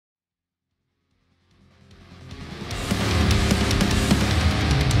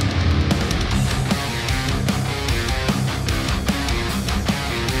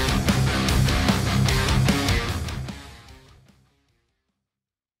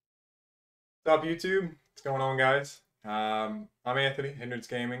What's up, YouTube? What's going on, guys? I'm Anthony, Hindrance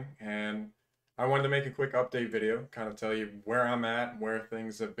Gaming, and I wanted to make a quick update video, kind of tell you where I'm at, where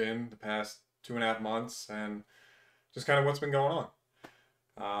things have been the past 2.5 months, and just kind of what's been going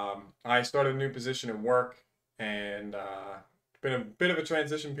on. I started a new position at work, and it's been a bit of a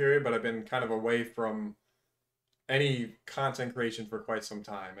transition period, but I've been kind of away from any content creation for quite some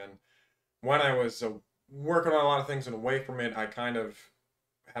time. And when I was working on a lot of things and away from it, I kind of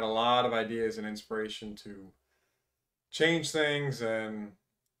had a lot of ideas and inspiration to change things and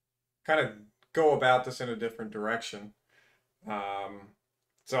kind of go about this in a different direction. Um,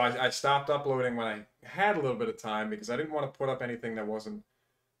 so I stopped uploading when I had a little bit of time because I didn't want to put up anything that wasn't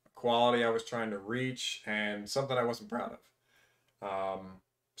quality I was trying to reach and something I wasn't proud of.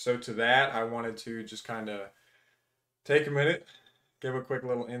 So to that, I wanted to just kind of take a minute, give a quick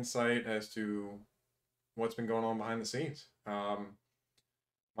little insight as to what's been going on behind the scenes.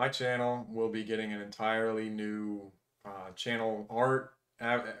 My channel will be getting an entirely new channel art,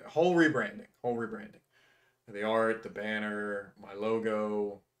 whole rebranding. The art, the banner, my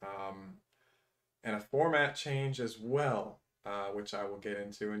logo, and a format change as well, which I will get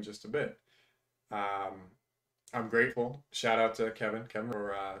into in just a bit. Um, I'm grateful. Shout out to Kevin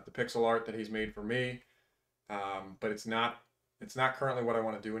for the pixel art that he's made for me. But it's not currently what I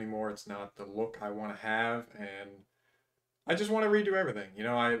want to do anymore. It's not the look I want to have, and I just want to redo everything.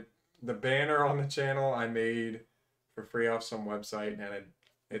 The banner on the channel I made for free off some website, and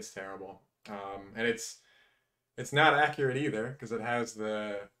it's terrible. And it's not accurate either because it has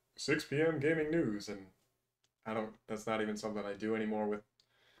the 6 p.m. gaming news, and I don't. That's not even something I do anymore with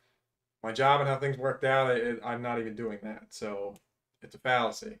my job and how things worked out. I'm not even doing that, so it's a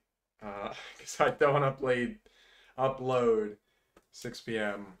fallacy. Because I don't upload 6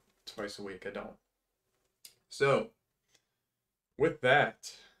 p.m. twice a week. I don't. So with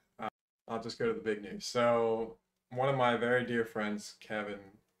that, I'll just go to the big news. So, one of my very dear friends, Kevin,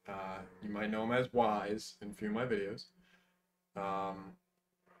 you might know him as Wise in a few of my videos. Um,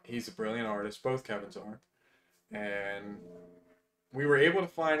 he's a brilliant artist, both Kevins are. And we were able to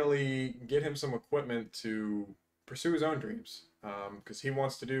finally get him some equipment to pursue his own dreams. Because he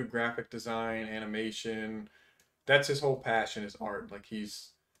wants to do graphic design, animation. That's his whole passion, is art.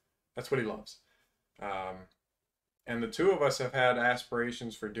 That's what he loves. Um, and the two of us have had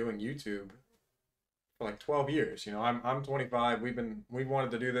aspirations for doing YouTube for like 12 years. I'm 25. We've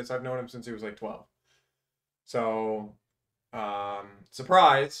wanted to do this. I've known him since he was like 12. So,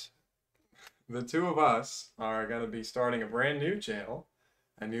 surprise, the two of us are going to be starting a brand new channel,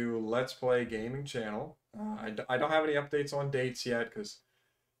 a new Let's Play gaming channel. I don't have any updates on dates yet because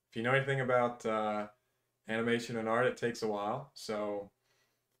if you know anything about animation and art, it takes a while. So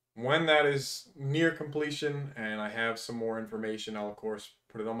when that is near completion and I have some more information, I'll of course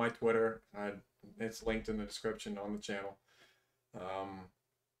put it on my Twitter. It's linked in the description on the channel. Um,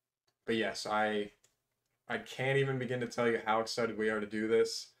 but yes, I can't even begin to tell you how excited we are to do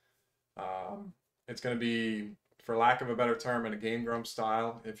this. It's going to be, for lack of a better term, in a Game Grumps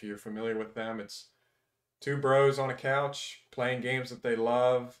style. If you're familiar with them, it's two bros on a couch playing games that they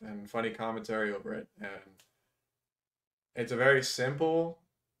love and funny commentary over it. And it's a very simple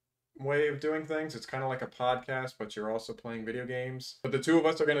way of doing things. It's kind of like a podcast, but you're also playing video games. But the two of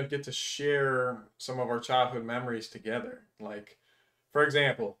us are going to get to share some of our childhood memories together. Like, for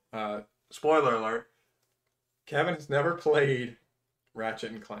example, spoiler alert, Kevin has never played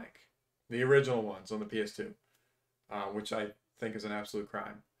Ratchet and Clank, the original ones on the PS2, which I think is an absolute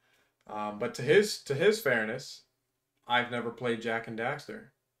crime. But to his fairness, I've never played Jack and Daxter.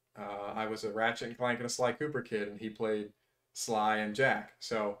 I was a Ratchet and Clank and a Sly Cooper kid, and he played Sly and Jack.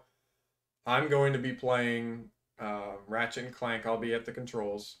 So I'm going to be playing Ratchet and Clank. I'll be at the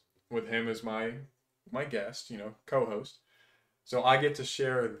controls with him as my guest, co-host. So I get to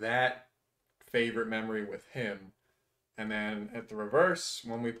share that favorite memory with him. And then at the reverse,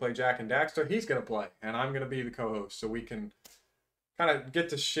 when we play Jack and Daxter, he's going to play, and I'm going to be the co-host. So we can kind of get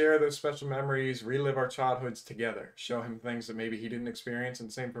to share those special memories, relive our childhoods together, show him things that maybe he didn't experience,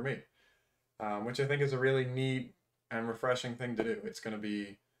 and same for me, which I think is a really neat and refreshing thing to do. It's going to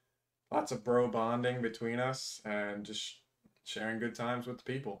be lots of bro bonding between us and just sharing good times with the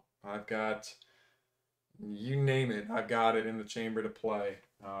people. I've got, you name it, I've got it in the chamber to play.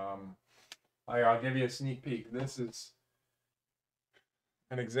 I'll give you a sneak peek. This is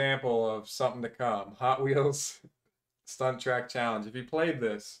an example of something to come. Hot Wheels Stunt Track Challenge. If you played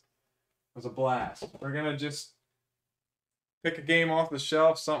this, it was a blast. We're going to just pick a game off the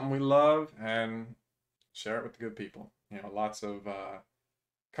shelf, something we love, and share it with the good people. Lots of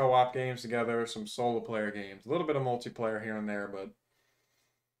co-op games together, some solo player games, a little bit of multiplayer here and there, but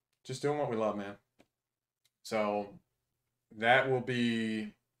just doing what we love, man. So that will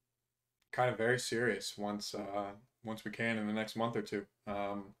be kind of very serious once we can in the next month or two.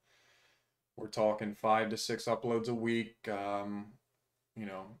 We're talking 5 to 6 uploads a week.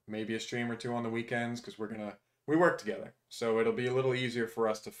 Maybe a stream or two on the weekends because we work together, so it'll be a little easier for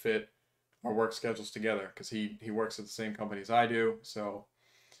us to fit our work schedules together because he works at the same company as I do. So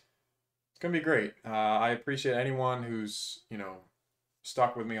it's gonna be great. I appreciate anyone who's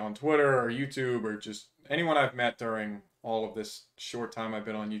stuck with me on Twitter or YouTube or just anyone I've met during all of this short time I've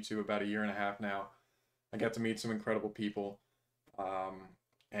been on YouTube, about a year and a half now. I got to meet some incredible people. Um,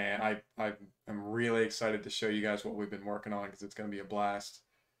 and I am really excited to show you guys what we've been working on because it's going to be a blast.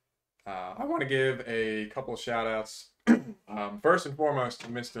 I want to give a couple of shout outs. First and foremost to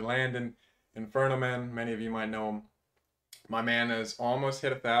Mr. Landon Infernomen. Many of you might know him. My man has almost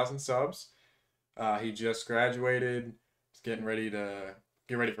hit 1,000 subs. He just graduated. He's getting ready to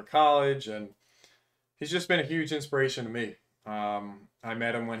get ready for college, and he's just been a huge inspiration to me. I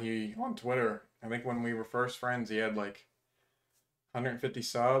met him on Twitter. I think when we were first friends, he had like 150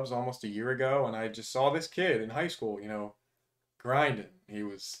 subs almost a year ago, and I just saw this kid in high school, grinding. He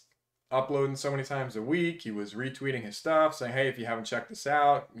was uploading so many times a week. He was retweeting his stuff, saying, "Hey, if you haven't checked this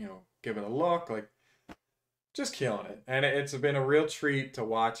out, give it a look." Like, just killing it. And it's been a real treat to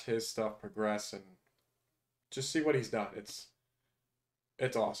watch his stuff progress and just see what he's done.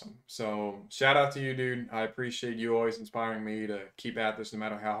 It's awesome. So shout out to you, dude. I appreciate you always inspiring me to keep at this no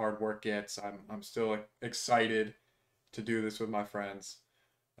matter how hard work gets. I'm still excited to do this with my friends.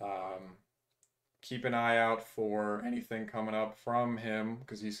 Keep an eye out for anything coming up from him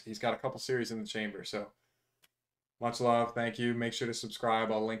because he's got a couple series in the chamber. So much love. Thank you. Make sure to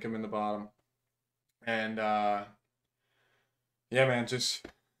subscribe. I'll link him in the bottom. And yeah, man,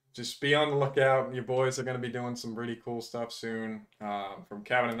 just be on the lookout. Your boys are going to be doing some really cool stuff soon. From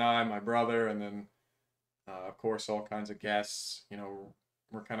Kevin and I, my brother, and then of course all kinds of guests.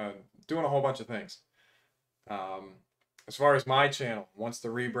 We're kind of doing a whole bunch of things. As far as my channel, once the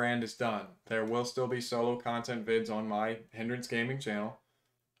rebrand is done, there will still be solo content vids on my Hindrance Gaming channel.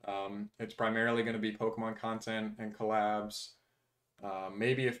 It's primarily going to be Pokemon content and collabs,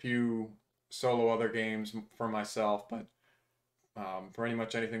 maybe a few solo other games for myself, but pretty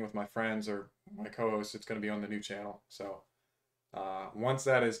much anything with my friends or my co-hosts, it's going to be on the new channel. So once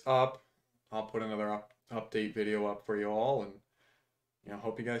that is up, I'll put another update video up for you all, and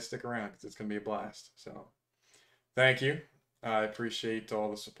hope you guys stick around because it's going to be a blast. So thank you. I appreciate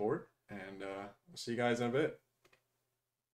all the support, and we'll see you guys in a bit.